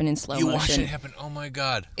that happen in slow motion. You watched it happen? Oh, my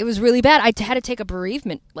God. It was really bad. I had to take a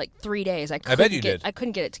bereavement, like 3 days. I bet you did. I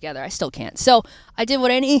couldn't get it together. I still can't. So I did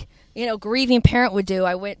what any, grieving parent would do.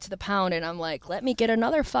 I went to the pound, and I'm like, let me get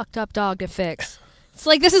another fucked up dog to fix. It's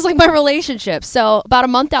like, this is like my relationship. So about a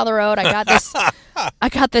month down the road, I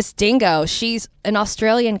got this dingo. She's an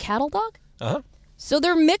Australian cattle dog. Uh-huh. So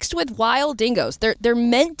they're mixed with wild dingoes. They're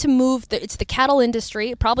meant to move. It's the cattle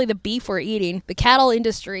industry, probably the beef we're eating, the cattle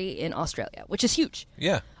industry in Australia, which is huge.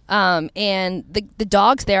 Yeah. And the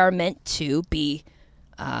dogs there are meant to be,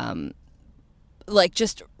 like,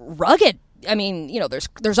 just rugged. I mean,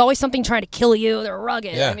 there's always something trying to kill you. They're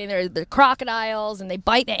rugged. Yeah. I mean, they're crocodiles, and they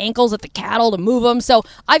bite the ankles of the cattle to move them. So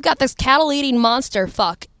I've got this cattle-eating monster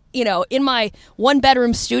in my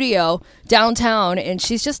one-bedroom studio downtown, and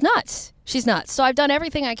she's just nuts. She's nuts. So I've done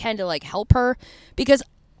everything I can to, like, help her, because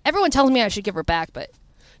everyone tells me I should give her back, but...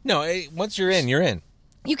 No, once you're in, you're in.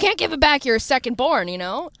 You can't give it back your second born,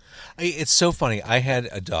 It's so funny. I had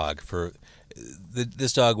a dog for...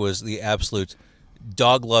 This dog was the absolute...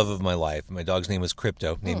 dog love of my life. My dog's name was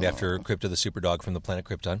Crypto, named after Crypto the super dog from the planet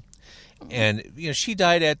Krypton. And she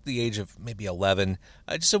died at the age of maybe 11.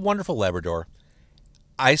 Just a wonderful Labrador.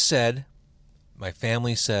 My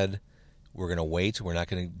family said, we're going to wait. We're not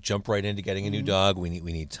going to jump right into getting a new dog. We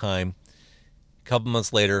need time. A couple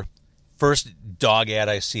months later, first dog ad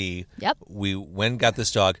I see. Yep. We went and got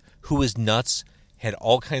this dog who was nuts. Had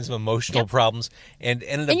all kinds of emotional problems, and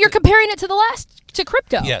ended up... And you're comparing it to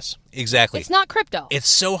Crypto. Yes, exactly. It's not Crypto. It's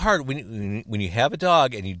so hard when you have a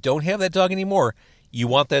dog and you don't have that dog anymore. You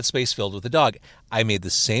want that space filled with a dog. I made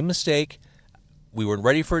the same mistake. We weren't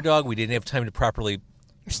ready for a dog. We didn't have time to properly...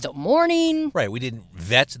 You're still mourning. Right. We didn't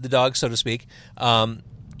vet the dog, so to speak.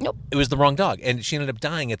 Nope. It was the wrong dog, and she ended up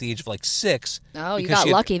dying at the age of like 6. Oh, you got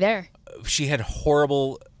lucky there. She had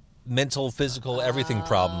horrible mental, physical, everything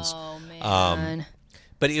problems. Oh, man.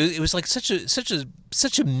 But it was like such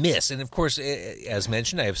a miss. And of course, as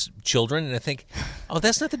mentioned, I have children, and I think, oh,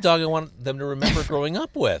 that's not the dog I want them to remember growing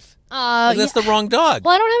up with. That's the wrong dog.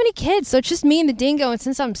 Well, I don't have any kids, so it's just me and the dingo. And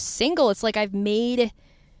since I'm single, it's like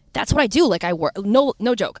that's what I do. Like, I work.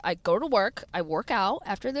 No joke. I go to work. I work out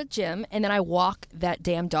after the gym, and then I walk that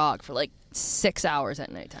damn dog for like 6 hours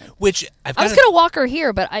at nighttime. Which I was going to walk her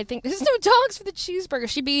here, but I think there's no dogs for the cheeseburger.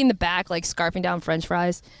 She'd be in the back, like, scarfing down French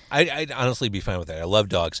fries. I'd honestly be fine with that. I love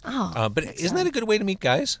dogs. But isn't that a good way to meet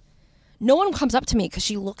guys? No one comes up to me because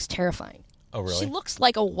she looks terrifying. Oh, really? She looks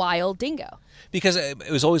like a wild dingo. Because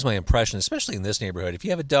it was always my impression, especially in this neighborhood, if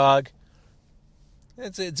you have a dog,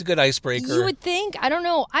 it's a good icebreaker. You would think. I don't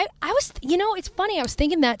know. I was, it's funny. I was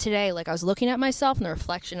thinking that today. Like, I was looking at myself in the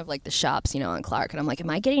reflection of, like, the shops, on Clark. And I'm like, am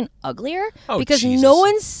I getting uglier? Oh, because Jesus. No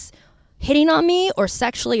one's hitting on me or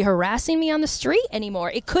sexually harassing me on the street anymore.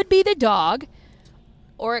 It could be the dog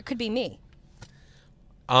or it could be me.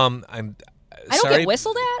 I don't get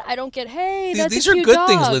whistled at. I don't get, hey, that's these a are cute good dog.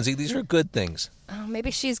 things, Lindsay. These are good things. Oh,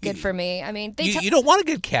 maybe she's good for me. I mean, you don't want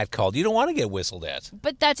to get catcalled. You don't want to get whistled at.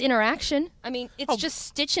 But that's interaction. I mean, it's just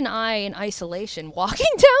Stitch and I in isolation, walking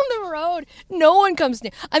down the road. No one comes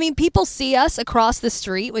near. I mean, people see us across the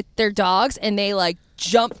street with their dogs, and they, like,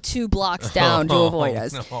 jump 2 blocks down to avoid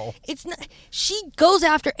us. No. It's not. She goes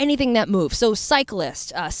after anything that moves. So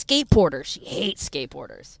cyclists, skateboarders. She hates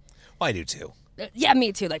skateboarders. Well, I do too. Yeah,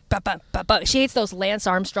 me too. Like, she hates those Lance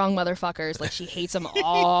Armstrong motherfuckers. Like, she hates them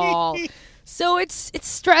all. So it's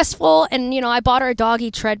stressful. And, you know, I bought her a doggy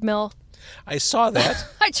treadmill. I saw that.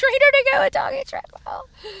 I trained her to go a doggy treadmill.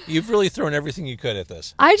 You've really thrown everything you could at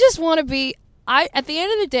this. I just want to be. At the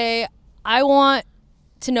end of the day, I want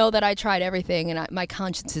to know that I tried everything and my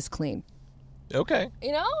conscience is clean. Okay.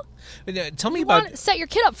 You know? But, tell me You about want to set your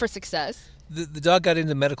kid up for success. the dog got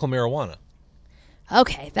into medical marijuana.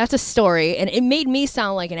 Okay, that's a story, and it made me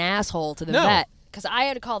sound like an asshole to the No. vet because I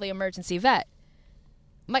had to call the emergency vet.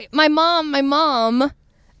 My mom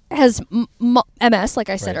has MS, like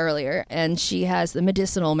I said Right. earlier, and she has the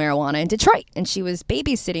medicinal marijuana in Detroit, and she was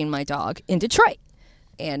babysitting my dog in Detroit,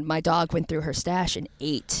 and my dog went through her stash and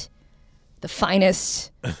ate the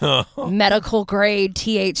finest medical grade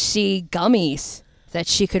THC gummies that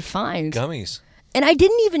she could find. Gummies. And I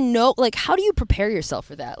didn't even know, like, how do you prepare yourself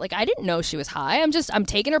for that? Like, I didn't know she was high. I'm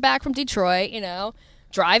taking her back from Detroit, you know,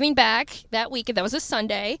 driving back that weekend. That was a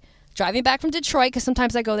Sunday. Driving back from Detroit, because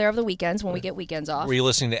sometimes I go there over the weekends when we get weekends off. Were you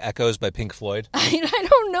listening to Echoes by Pink Floyd? I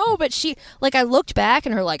don't know, but she, like, I looked back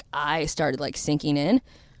and her, like, eye started, like, sinking in.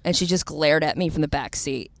 And she just glared at me from the back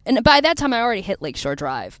seat. And by that time, I already hit Lakeshore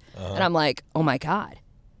Drive. And I'm like, oh, my God.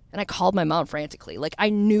 And I called my mom frantically. Like, I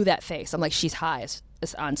knew that face. I'm like, she's high as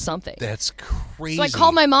on something. That's crazy. So I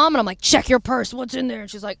called my mom, and I'm like, check your purse. What's in there? And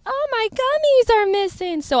she's like, oh, my gummies are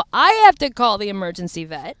missing. So I have to call the emergency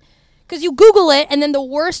vet. Because you Google it, and then the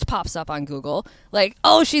worst pops up on Google. Like,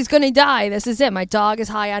 oh, she's going to die. This is it. My dog is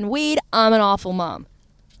high on weed. I'm an awful mom.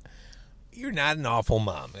 You're not an awful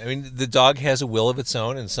mom. I mean, the dog has a will of its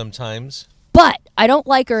own, and sometimes... But I don't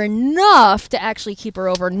like her enough to actually keep her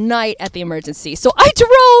overnight at the emergency. So I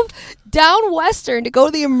drove down Western to go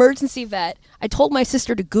to the emergency vet. I told my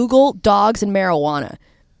sister to Google dogs and marijuana.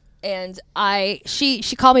 And she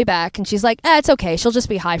called me back, and she's like, it's okay. She'll just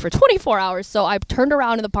be high for 24 hours. So I turned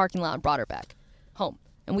around in the parking lot and brought her back home.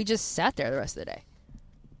 And we just sat there the rest of the day.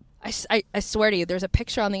 I swear to you, there's a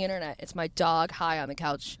picture on the internet. It's my dog high on the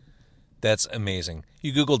couch. That's amazing.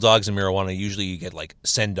 You Google dogs and marijuana, usually you get, like,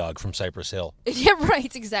 Sen Dog from Cypress Hill. Yeah,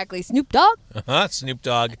 right, exactly. Snoop Dogg? Snoop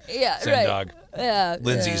Dogg, Yeah, Sen right. Dog, Yeah.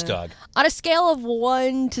 Lindsay's dog. On a scale of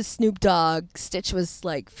 1 to Snoop Dogg, Stitch was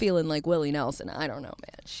like feeling like Willie Nelson. I don't know,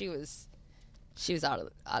 man. She was out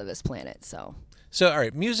of this planet. So So, all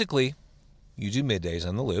right, musically, you do middays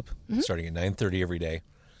on the Loop, starting at 9:30 every day.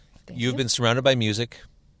 You've been surrounded by music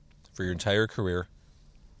for your entire career.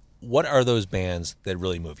 What are those bands that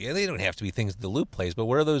really move you? They don't have to be things that the Loop plays, but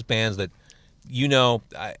what are those bands that, you know,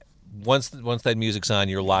 once that music's on,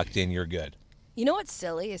 you're locked in, you're good? you know what's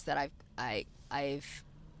silly is that I've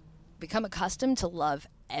become accustomed to love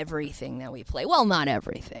everything that we play. Well, not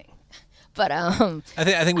everything, but I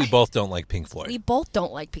think we both don't like Pink Floyd. we both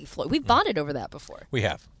don't like Pink Floyd. We've bonded over that before. We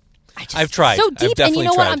have. Just, I've tried. so I've deep, and definitely you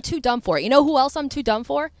know tried. what? I'm too dumb for it. You know who else I'm too dumb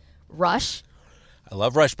for? Rush. I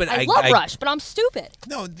love Rush, but I love Rush, but I'm stupid.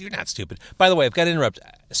 No, you're not stupid. By the way, I've got to interrupt.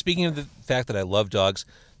 Speaking of the fact that I love dogs,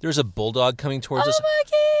 there's a bulldog coming towards us. my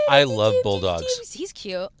God. I love bulldogs. He's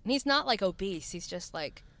cute. And he's not like obese. He's just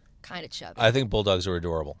like kind of chubby. I think bulldogs are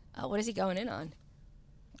adorable. What is he going in on?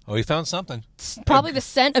 Oh, he found something. It's probably the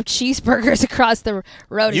scent of cheeseburgers across the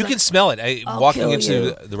road. You He's can like, smell it. I'll Walking kill into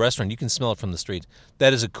you. the restaurant, you can smell it from the street.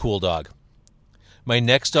 That is a cool dog. My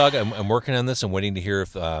next dog, I'm working on this. I'm waiting to hear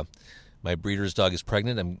if my breeder's dog is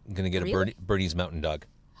pregnant. I'm going to get Really? a Bernese Mountain Dog.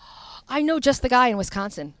 I know just the guy in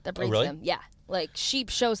Wisconsin that breeds really? them. Yeah. Like sheep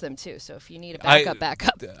shows them too. So if you need a I-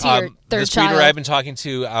 backup to your third this child. breeder I've been talking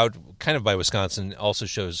to out kind of by Wisconsin also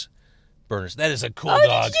shows Berners. That is a cool Oh,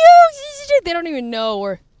 dog. did you? They don't even know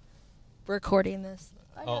we're recording this.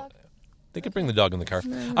 Bye, dog. They could bring the dog in the car.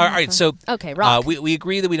 All right, so Okay, rock. we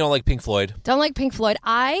agree that we don't like Pink Floyd. Don't like Pink Floyd.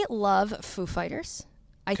 I love Foo Fighters.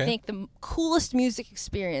 I Okay. think the coolest music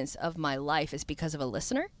experience of my life is because of a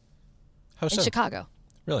listener How in so? Chicago.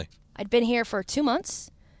 Really? I'd been here for 2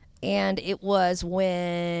 months, and it was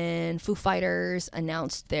when Foo Fighters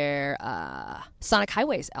announced their Sonic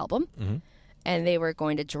Highways album, and they were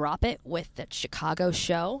going to drop it with the Chicago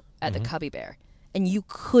show at the Cubby Bear, and you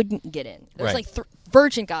couldn't get in. There was Right. like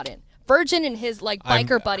Virgin got in. Virgin and his like I'm-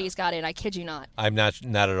 biker buddies got in. I kid you not. I'm not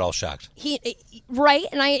at all shocked. Right,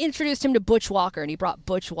 and I introduced him to Butch Walker, and he brought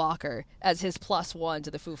Butch Walker as his +1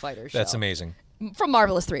 to the Foo Fighters show. That's amazing. From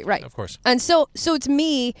Marvelous 3, right? Of course. And so it's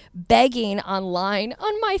me begging online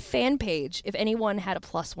on my fan page if anyone had a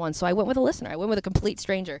 +1. So I went with a listener. I went with a complete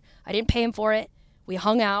stranger. I didn't pay him for it. We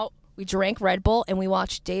hung out. We drank Red Bull, and we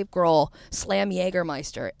watched Dave Grohl slam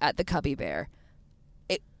Jägermeister at the Cubby Bear.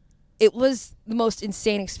 it was the most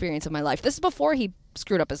insane experience of my life. This is before he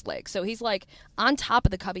screwed up his leg. So he's like on top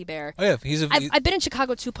of the Cubby Bear. Oh yeah, I've been in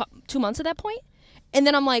Chicago 2 months at that point, and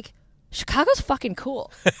then I'm like, Chicago's fucking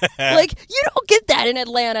cool. Like, you don't get that in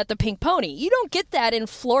Atlanta at the Pink Pony. You don't get that in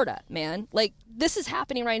Florida, man. Like, this is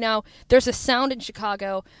happening right now. There's a sound in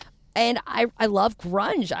Chicago, and I love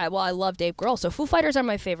grunge. I love Dave Grohl. So Foo Fighters are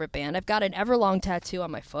my favorite band. I've got an Everlong tattoo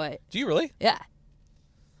on my foot. Do you really? Yeah.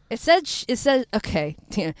 It says, okay,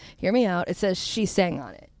 hear me out. It says she sang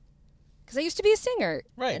on it. Because I used to be a singer.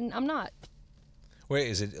 Right. And I'm not. Wait,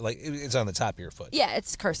 is it like it's on the top of your foot? Yeah,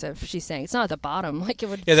 it's cursive. She's saying it's not at the bottom. Like it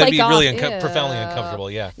would. Yeah, that'd be flake really off. profoundly uncomfortable.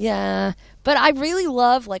 Yeah. Yeah, but I really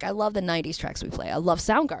love I love the '90s tracks we play. I love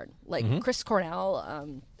Soundgarden, like Chris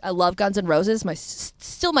Cornell. I love Guns N' Roses.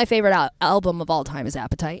 Still my favorite album of all time is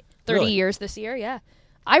Appetite. 30 Really? years this year. Yeah,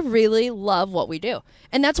 I really love what we do,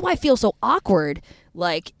 and that's why I feel so awkward.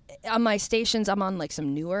 Like on my stations, I'm on like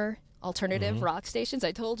some newer alternative rock stations.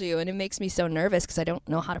 I told you, and it makes me so nervous because I don't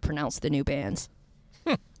know how to pronounce the new bands.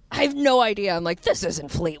 I have no idea. I'm like, this isn't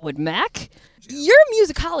Fleetwood Mac. You're a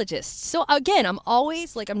musicologist. So again, I'm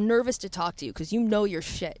always like, I'm nervous to talk to you because you know your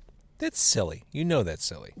shit. That's silly. You know that's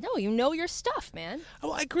silly. No, you know your stuff, man.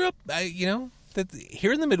 Oh, I grew up,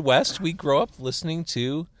 here in the Midwest, we grow up listening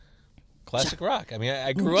to classic rock. I mean,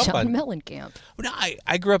 I grew up John on... Mellencamp. No,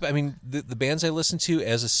 I grew up, I mean, the bands I listened to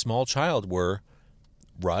as a small child were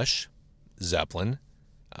Rush, Zeppelin.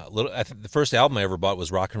 The first album I ever bought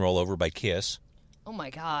was Rock and Roll Over by Kiss. Oh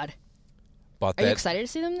my God. Bought Are that. you excited to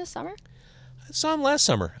see them this summer? I saw them last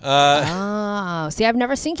summer. See, I've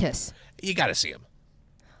never seen Kiss. You got to see them.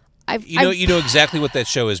 You know exactly what that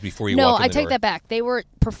show is before you No, walk in I the take door. that back. They were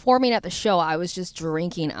performing at the show. I was just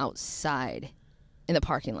drinking outside in the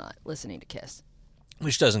parking lot listening to Kiss.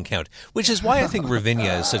 Which doesn't count. Which is why I think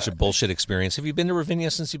Ravinia is such a bullshit experience. Have you been to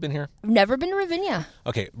Ravinia since you've been here? I've never been to Ravinia.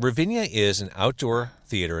 Okay, Ravinia is an outdoor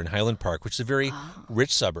theater in Highland Park, which is a very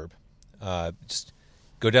rich suburb. Just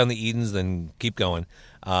go down the Edens, then keep going.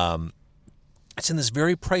 It's in this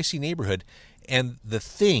very pricey neighborhood, and the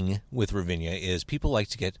thing with Ravinia is people like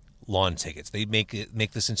to get lawn tickets. They make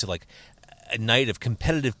this into like a night of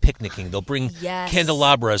competitive picnicking. They'll bring Yes.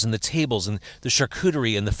 candelabras and the tables and the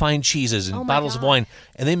charcuterie and the fine cheeses and Oh my bottles of God. wine,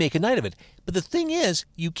 and they make a night of it. But the thing is,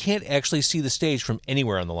 you can't actually see the stage from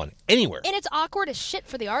anywhere on the lawn. Anywhere. And it's awkward as shit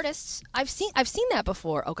for the artists. I've seen that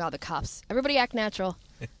before. Oh God, the cops. Everybody act natural.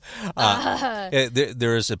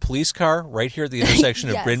 There is a police car right here at the intersection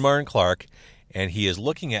of Yes. Bryn Mawr and Clark, and he is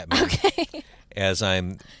looking at me as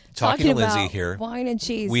I'm talking to Lindsay about here. wine and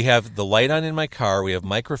cheese. We have the light on in my car. We have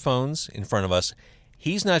microphones in front of us.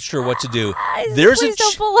 He's not sure what to do. Please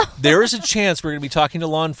don't pull over. There is a chance we're going to be talking to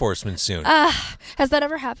law enforcement soon. Has that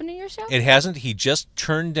ever happened in your show? It hasn't. He just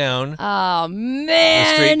turned down Oh the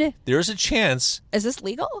man, street. There is a chance. is this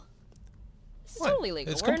legal? This is What? totally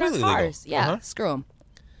legal. It's We're completely in our legal. cars. Yeah, Uh-huh. screw him.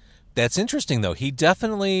 That's interesting, though. He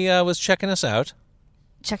definitely was checking us out.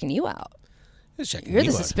 Checking you out. He was checking You're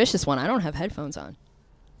you the out. suspicious one. I don't have headphones on.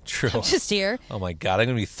 True. I'm just here. Oh my God! I'm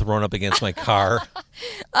going to be thrown up against my car.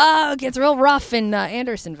 Oh, it gets real rough in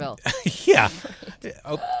Andersonville. Yeah.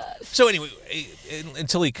 Oh, so anyway,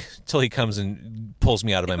 until he comes and pulls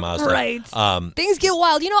me out of my Mazda. Right. Things get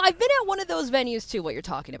wild. You know, I've been at one of those venues too. What you're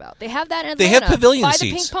talking about? They have that in They Atlanta. have pavilion by seats.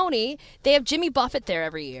 the Pink Pony. They have Jimmy Buffett there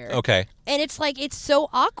every year. Okay. And it's like, it's so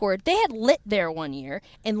awkward. They had Lit there one year,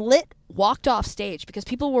 and Lit walked off stage because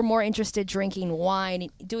people were more interested drinking wine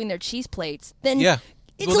and doing their cheese plates than Yeah.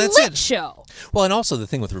 it's Well, a that's Lit it. show. Well, and also the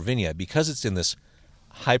thing with Ravinia, because it's in this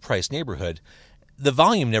high-priced neighborhood, the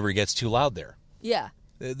volume never gets too loud there. Yeah.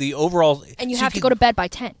 The overall... And you so have to can- go to bed by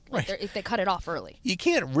 10. Like Right. if they cut it off early. You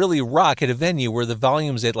can't really rock at a venue where the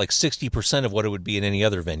volume's at like 60% of what it would be in any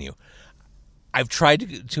other venue. I've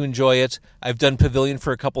tried to enjoy it. I've done Pavilion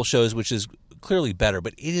for a couple shows, which is clearly better,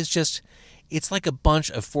 but it is just... It's like a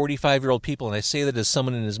bunch of 45-year-old people, and I say that as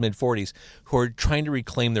someone in his mid-40s, who are trying to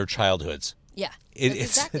reclaim their childhoods. Yeah. It's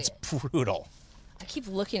exactly it's it. brutal. I keep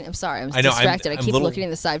looking. I'm sorry. I'm I know, I'm- distracted. I I'm keep little- looking in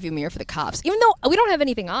the side view mirror for the cops, even though we don't have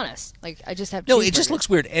anything on us. Like I just have. No, it just cheeseburgers. looks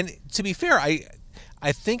weird. And to be fair,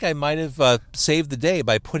 I think I might have saved the day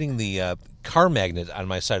by putting the car magnet on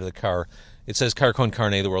my side of the car. It says Car Con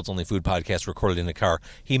Carne, the world's only food podcast recorded in a car.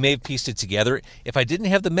 He may have pieced it together. If I didn't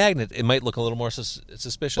have the magnet, it might look a little more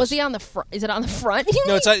suspicious. Was he on the front? Is it on the front?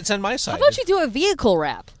 No, it's on my side. How about you do a vehicle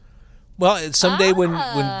wrap? Well, someday when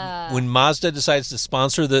Mazda decides to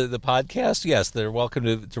sponsor the podcast, yes, they're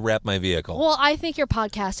welcome to wrap my vehicle. Well, I think your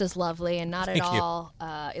podcast is lovely and not at Thank you. all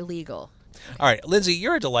illegal. All right, Lindsay,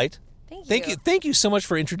 you're a delight. Thank you. Thank you so much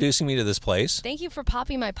for introducing me to this place. Thank you for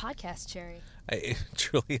popping my podcast cherry.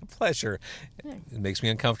 Truly a pleasure. It makes me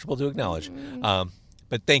uncomfortable to acknowledge.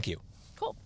 But thank you.